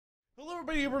Hello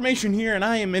everybody, Hoopermation here, and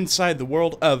I am inside the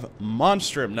world of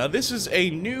Monstrum. Now this is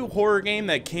a new horror game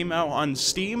that came out on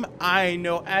Steam. I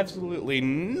know absolutely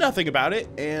nothing about it,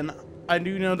 and I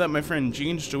do know that my friend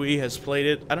GearVR has played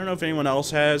it. I don't know if anyone else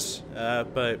has,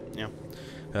 but, you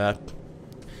know,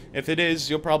 if it is,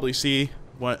 you'll probably see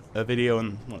a video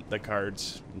and the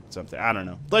cards and something. I don't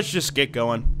know. Let's just get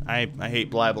going. I hate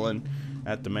blabbling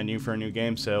at the menu for a new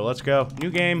game, so let's go.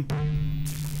 New game.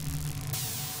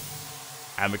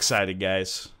 I'm excited,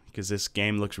 guys, because this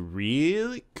game looks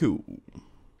really cool.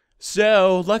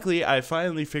 So, luckily, I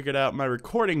finally figured out my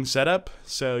recording setup,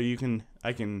 so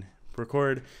I can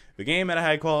record the game at a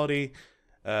high quality,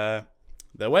 the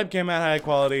webcam at high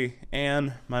quality,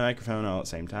 and my microphone all at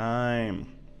the same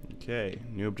time. Okay,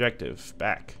 new objective,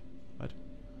 back. What?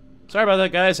 Sorry about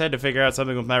that, guys. I had to figure out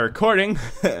something with my recording,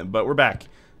 but we're back.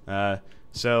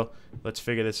 So, let's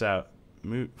figure this out.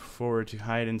 Move forward to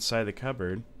hide inside the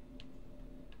cupboard.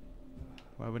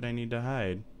 Why would I need to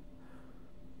hide?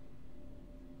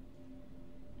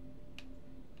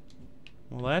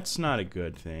 Well, that's not a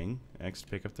good thing. X to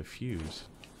pick up the fuse.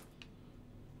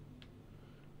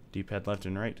 D-pad left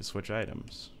and right to switch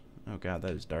items. Oh god,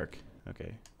 that is dark.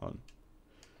 Okay, hold on.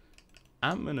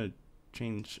 I'm gonna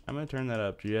turn that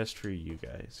up just for you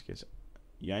guys, because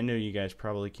yeah, I know you guys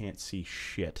probably can't see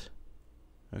shit.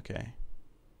 Okay.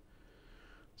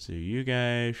 So you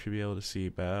guys should be able to see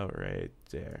about right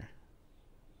there.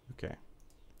 Okay.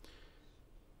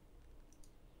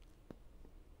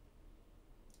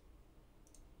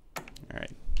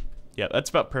 Alright. Yeah, that's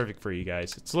about perfect for you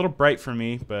guys. It's a little bright for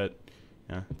me, but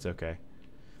yeah, it's okay.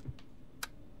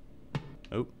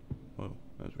 Oh. Whoa,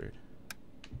 that was weird.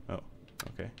 Oh,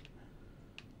 okay.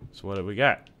 So what do we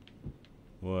got?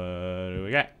 What do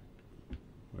we got?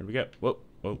 Where do we go? Whoa,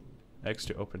 whoa. X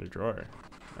to open a drawer.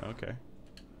 Okay.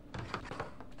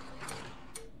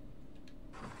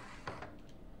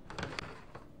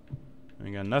 I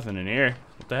ain't got nothing in here.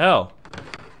 What the hell?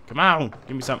 Come on,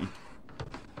 give me something.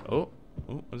 Oh,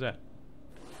 what's that?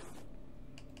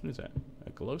 What is that? A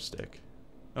glow stick.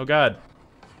 Oh god.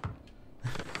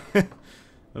 My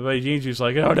buddy GearVR's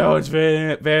like, oh no, it's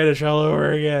vanished all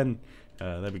over again.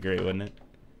 That'd be great, wouldn't it?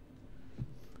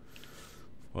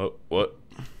 What?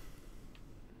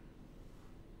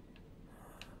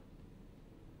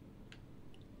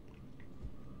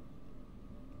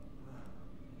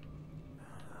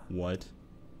 What?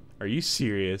 Are you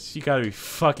serious? You gotta be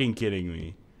fucking kidding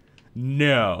me.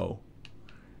 No.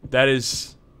 That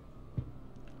is...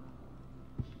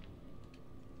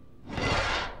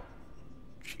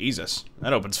 Jesus.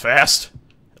 That opens fast.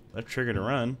 Left trigger to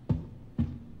run.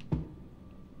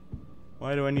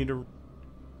 Why do I need to...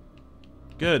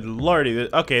 Good lordy.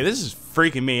 Okay, this is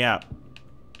freaking me out.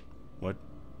 What?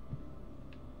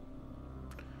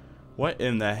 What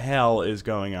in the hell is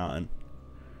going on?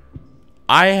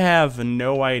 I have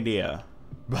no idea,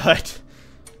 but...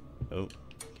 Oh,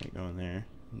 can't go in there.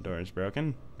 Door is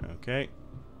broken. Okay.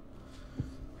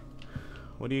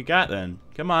 What do you got then?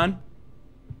 Come on.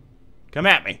 Come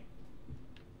at me.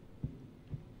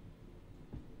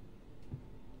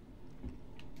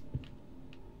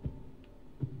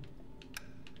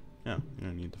 No, you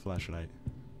don't need the flashlight.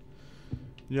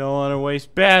 You don't want to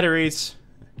waste batteries.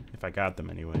 If I got them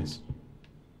anyways.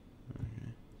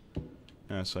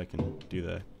 So I can do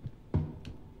that.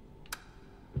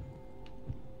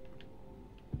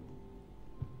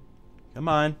 Come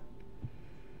on.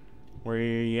 Where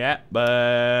you at,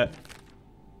 but...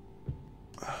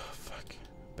 Oh, fuck.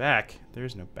 Back.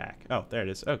 There's no back. Oh, there it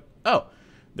is. Oh!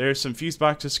 There's some fuse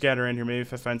boxes scattered around here. Maybe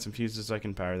if I find some fuses, I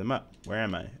can power them up. Where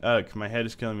am I? Ugh, my head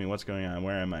is killing me. What's going on?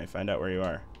 Where am I? Find out where you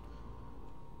are.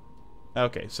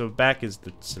 Okay, so back is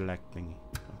the select thingy.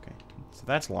 Okay. So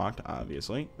that's locked,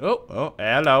 obviously. Oh,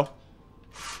 hello.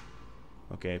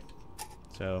 Okay.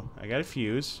 So, I got a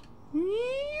fuse.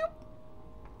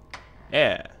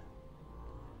 Yeah.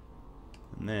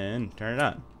 And then, turn it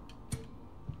on.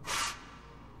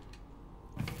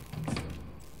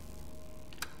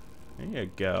 There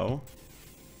you go.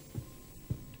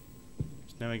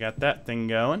 So now we got that thing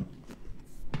going.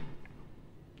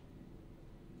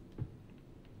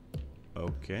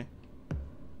 Okay.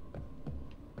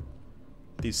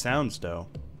 These sounds, though.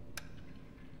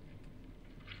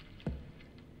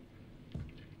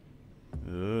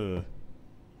 Ugh.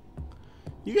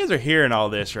 You guys are hearing all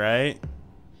this, right?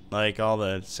 Like, all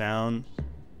the sound.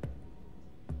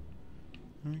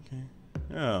 Okay.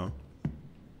 Oh.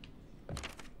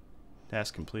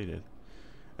 Task completed.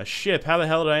 A ship? How the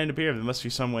hell did I end up here? There must be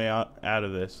some way out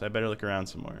of this. I better look around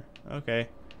some more. Okay.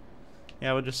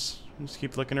 Yeah, we'll just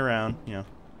keep looking around, you know.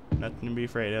 Nothing to be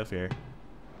afraid of here.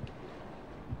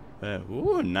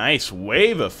 Ooh, nice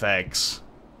wave effects.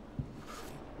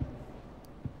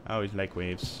 I always like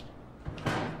waves.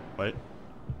 What?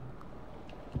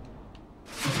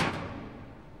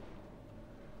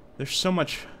 There's so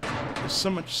much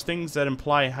things that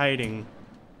imply hiding.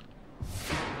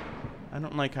 I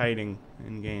don't like hiding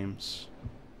in games.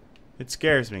 It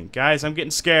scares me. Guys, I'm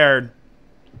getting scared.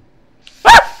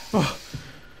 Ah!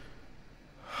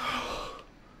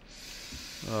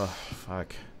 Oh,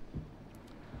 fuck.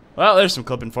 Well, there's some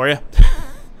clipping for you.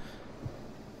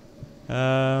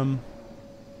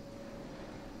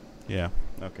 Yeah,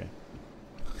 okay.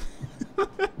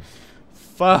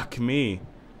 Fuck me.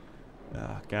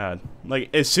 Oh, God. Like,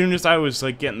 as soon as I was,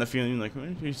 like, getting the feeling, like,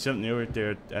 there's something over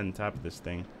there on top of this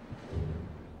thing.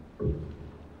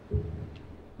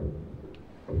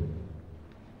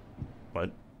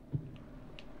 What?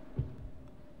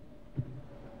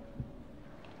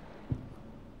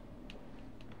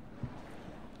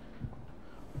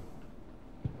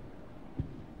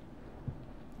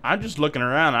 I'm just looking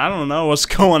around. I don't know what's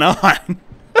going on.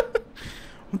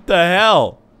 What the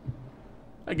hell?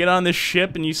 I get on this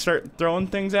ship and you start throwing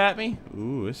things at me?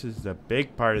 Ooh, this is the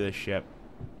big part of the ship.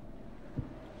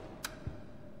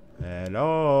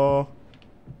 Hello?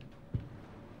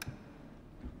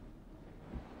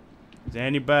 Is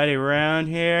anybody around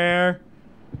here?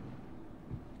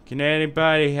 Can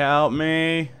anybody help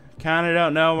me? Kinda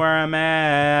don't know where I'm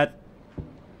at.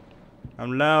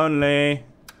 I'm lonely.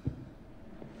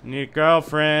 I need a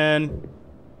girlfriend.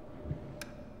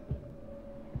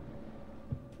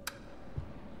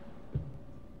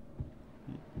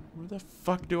 Where the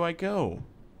fuck do I go?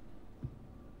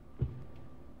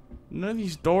 None of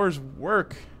these doors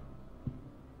work.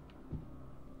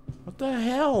 What the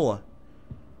hell?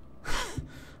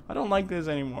 I don't like this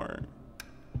anymore.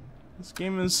 This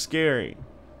game is scary.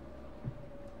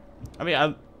 I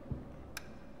mean,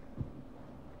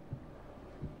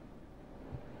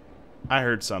 I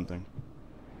heard something.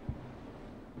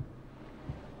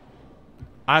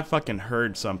 I fucking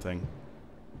heard something.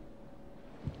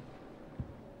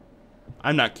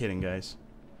 I'm not kidding, guys.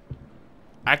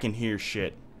 I can hear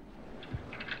shit.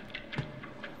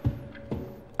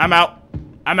 I'm out.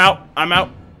 I'm out. I'm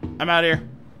out. I'm out here.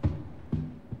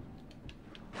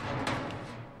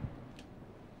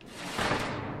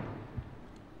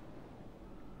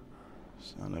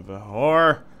 Son of a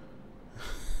whore.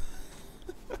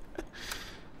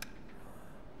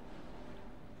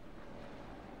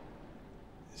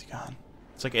 He's gone.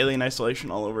 It's like Alien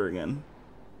Isolation all over again.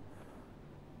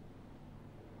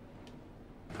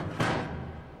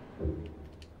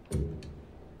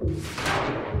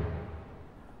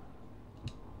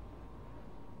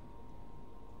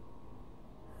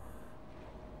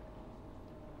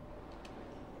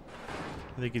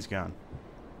 I think he's gone.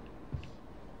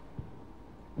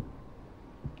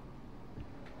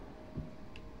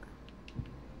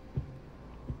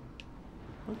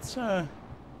 Let's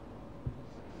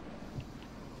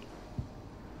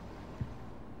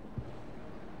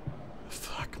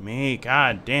fuck me,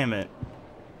 god damn it.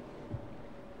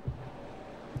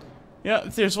 Yeah,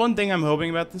 if there's one thing I'm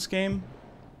hoping about this game,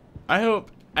 I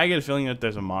get a feeling that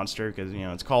there's a monster, because, you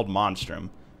know, it's called Monstrum.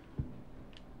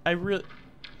 I'm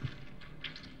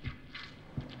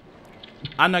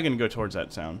not gonna go towards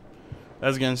that sound. I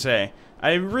was gonna say,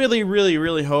 I really, really,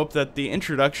 really hope that the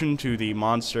introduction to the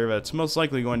monster that's most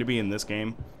likely going to be in this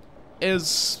game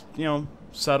is, you know,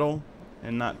 subtle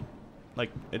and not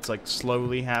like it's like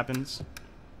slowly happens.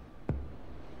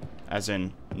 As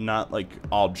in, not like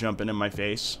all jumping in my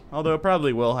face. Although it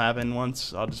probably will happen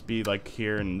once. I'll just be like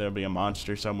here and there'll be a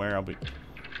monster somewhere. I'll be.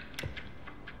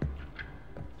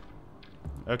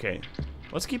 Okay,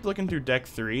 let's keep looking through deck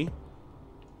 3.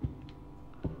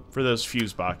 For those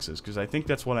fuse boxes, because I think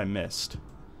that's what I missed.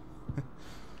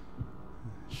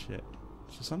 Shit.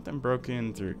 So something broke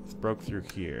through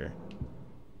here.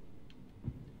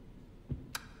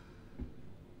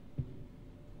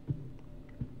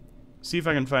 See if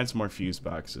I can find some more fuse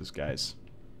boxes, guys.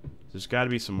 There's got to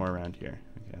be some more around here.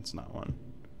 Okay, that's not one.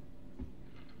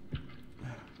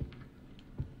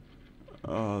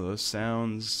 Oh, those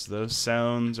sounds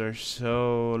are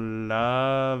so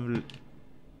lovely.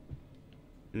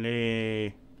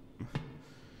 God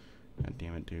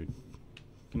damn it, dude.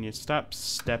 Can you stop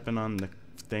stepping on the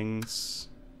things?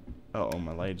 Uh-oh,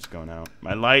 my light is going out.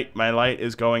 My light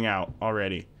is going out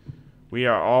already. We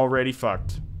are already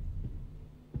fucked.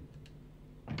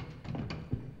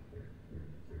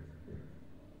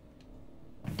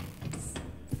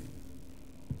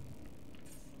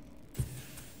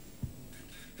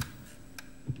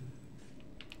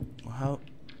 Well,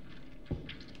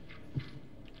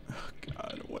 oh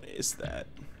God, what is that?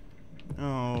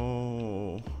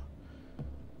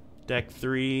 Deck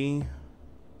 3.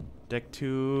 Deck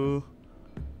 2.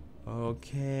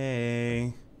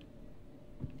 Okay.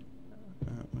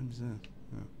 What is that?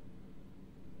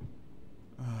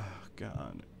 Oh,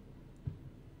 God.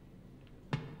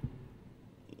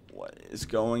 What is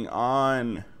going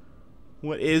on?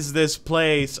 What is this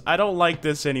place? I don't like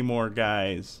this anymore,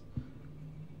 guys.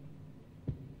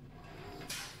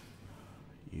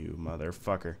 You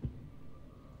motherfucker.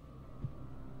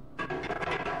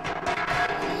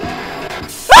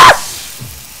 Ah!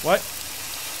 What?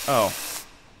 Oh.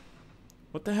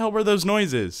 What the hell were those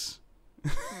noises?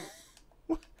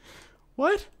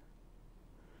 What?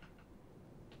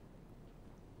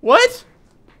 What?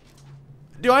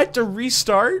 Do I have to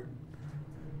restart?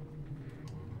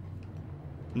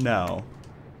 No.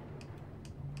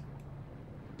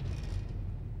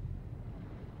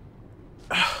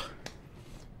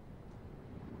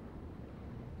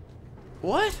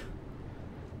 What?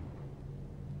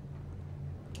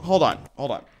 Hold on.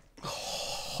 Hold on.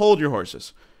 Hold your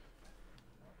horses.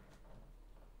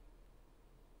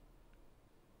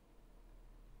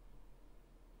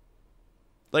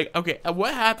 Like, okay,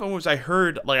 what happened was I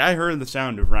heard the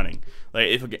sound of running.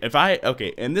 Like,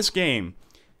 okay, in this game,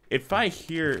 if I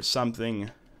hear something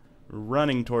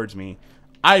running towards me,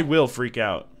 I will freak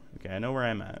out. Okay, I know where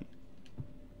I'm at.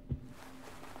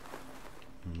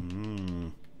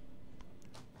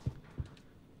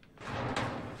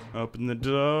 Open the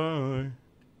door.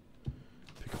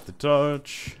 Pick up the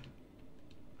torch.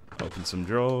 Open some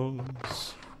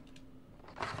drawers.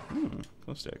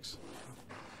 Glow sticks.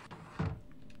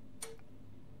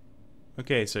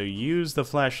 Okay, so use the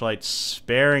flashlight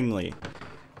sparingly.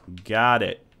 Got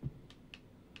it.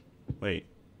 Wait.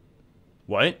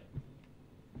 What?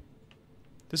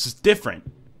 This is different.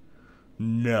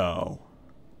 No.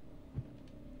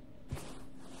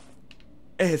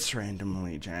 It's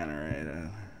randomly generated.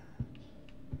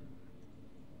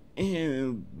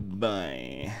 Ew,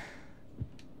 bye.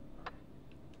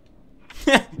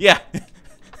 Yeah.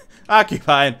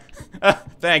 Occupied.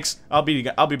 Thanks. I'll be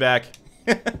back.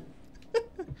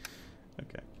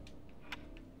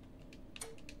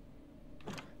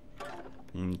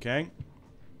 Okay.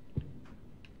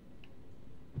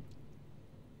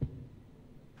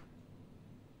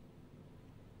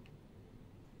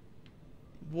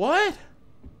 What?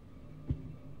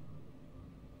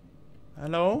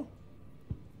 Hello?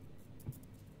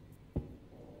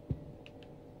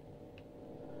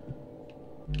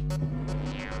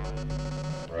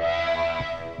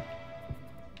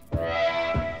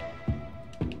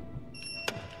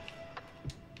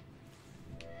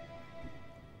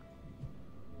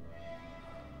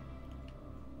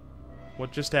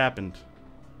 What just happened?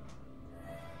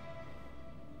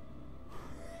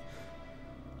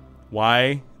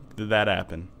 Why did that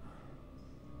happen?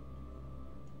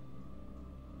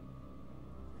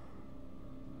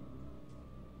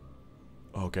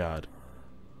 Oh, God.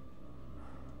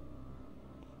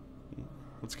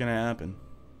 What's gonna happen?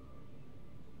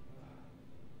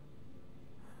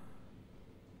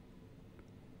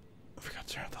 I forgot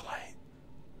to turn off the light.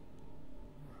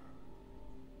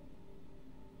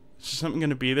 Is something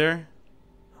gonna be there?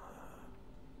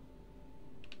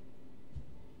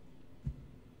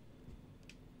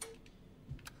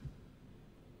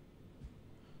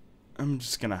 I'm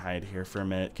just gonna hide here for a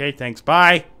minute. Okay, thanks.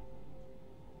 Bye!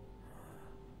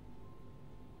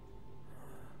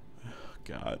 Oh,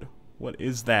 God. What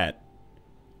is that?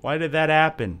 Why did that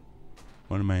happen?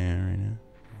 What am I at right now?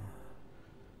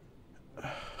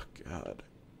 Oh, God.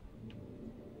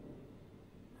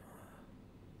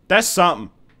 That's something.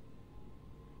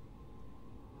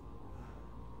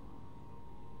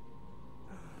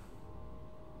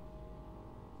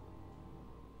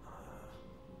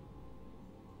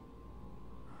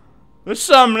 There's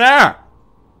something there.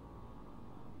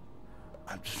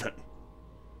 I'm just...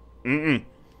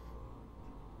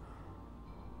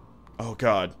 Oh,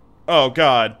 God. Oh,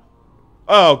 God.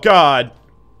 Oh, God.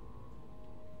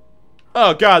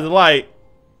 Oh, God, the light.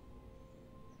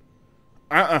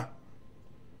 I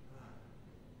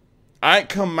ain't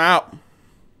come out.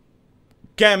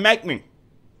 Can't make me.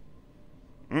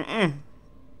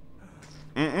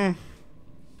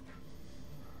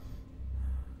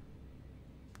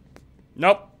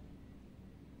 Nope.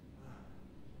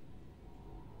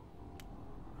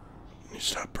 You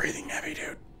stop breathing heavy,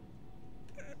 dude.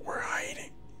 We're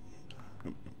hiding.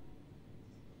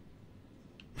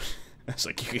 It's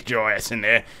like you get your ass in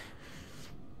there.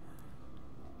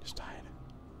 Just hide.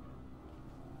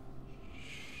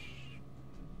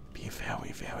 Be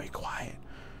very, very quiet.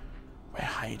 We're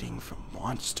hiding from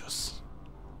monsters.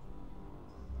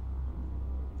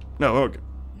 No, okay.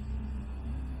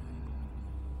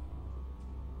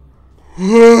 What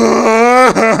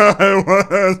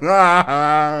is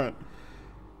that?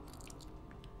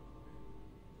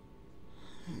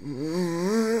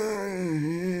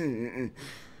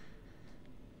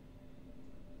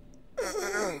 I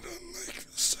don't like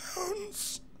the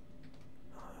sounds.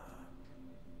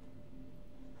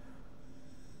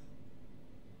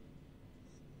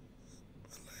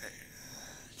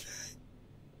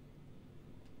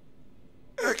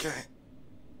 Okay. Okay.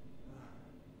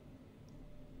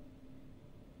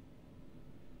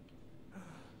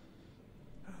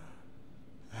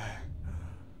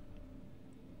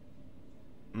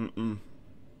 Mm-mm.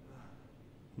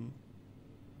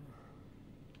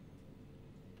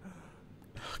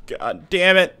 God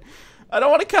damn it. I don't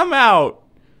want to come out.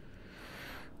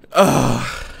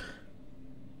 Ugh.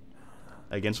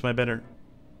 Against my better.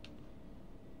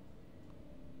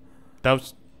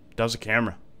 That was a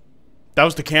camera. That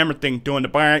was the camera thing doing the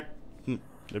bang.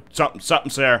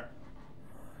 Something's there.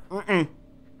 Something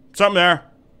there.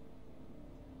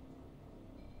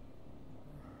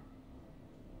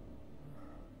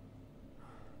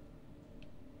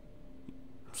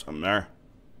 Something there.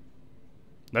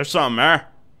 There's something there.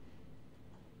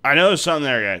 I know there's something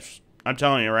there, guys. I'm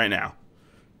telling you right now.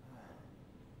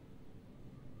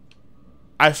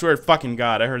 I swear to fucking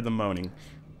God, I heard them moaning.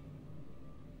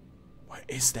 What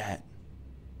is that?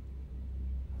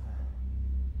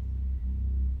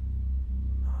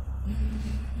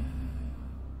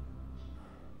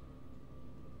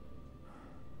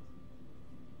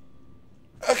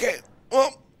 Okay,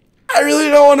 well, I really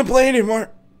don't want to play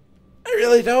anymore. I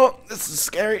really don't. This is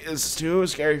scary. This is too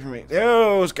scary for me.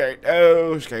 Oh, scary.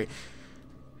 Oh, scary.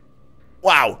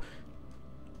 Wow.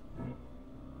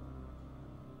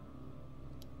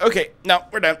 Okay, no,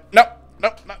 we're done. Nope,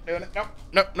 nope, not doing it. Nope,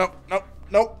 nope, nope, nope,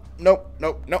 nope, nope,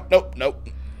 nope, nope, nope, nope.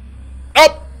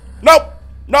 Nope, nope,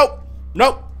 nope,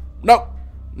 nope, nope,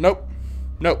 nope,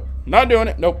 nope. Not doing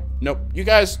it. Nope, nope. You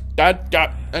guys,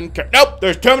 nope,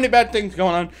 there's too many bad things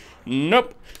going on.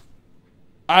 Nope.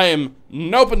 I am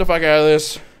noping the fuck out of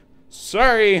this.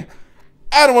 Sorry.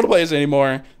 I don't want to play this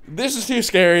anymore. This is too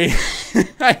scary.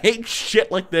 I hate shit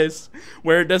like this,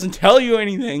 where it doesn't tell you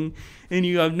anything, and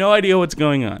you have no idea what's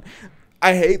going on.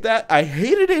 I hate that. I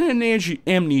hate it in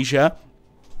Amnesia,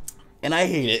 and I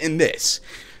hate it in this.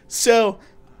 So,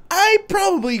 I'm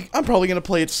probably gonna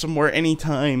play it some more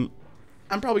anytime.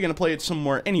 I'm probably gonna play it some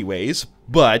more anyways,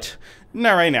 but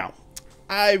not right now.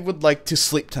 I would like to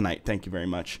sleep tonight. Thank you very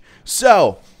much.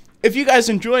 So, if you guys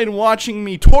enjoyed watching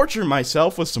me torture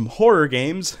myself with some horror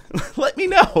games, let me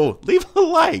know. Leave a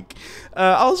like.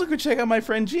 Also, go check out my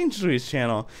friend GearVR's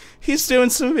channel. He's doing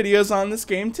some videos on this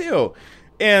game too.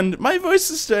 And my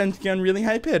voice is starting to get really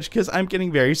high pitched because I'm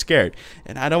getting very scared.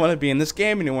 And I don't want to be in this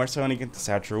game anymore, so I want to get this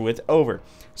outro with over.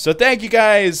 So thank you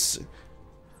guys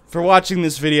for watching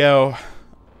this video.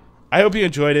 I hope you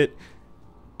enjoyed it.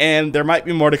 And there might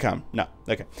be more to come. No,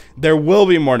 okay. There will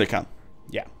be more to come.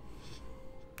 Yeah.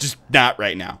 Just not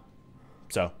right now.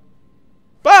 So,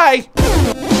 bye!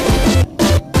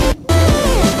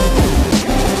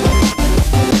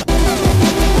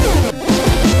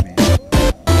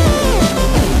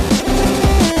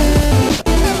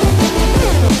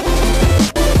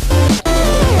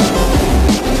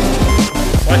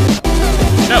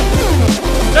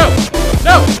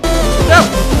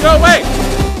 Go away!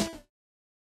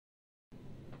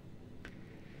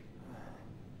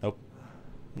 Nope.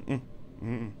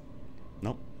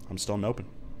 Nope. I'm still noping.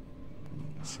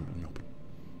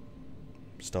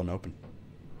 Still noping.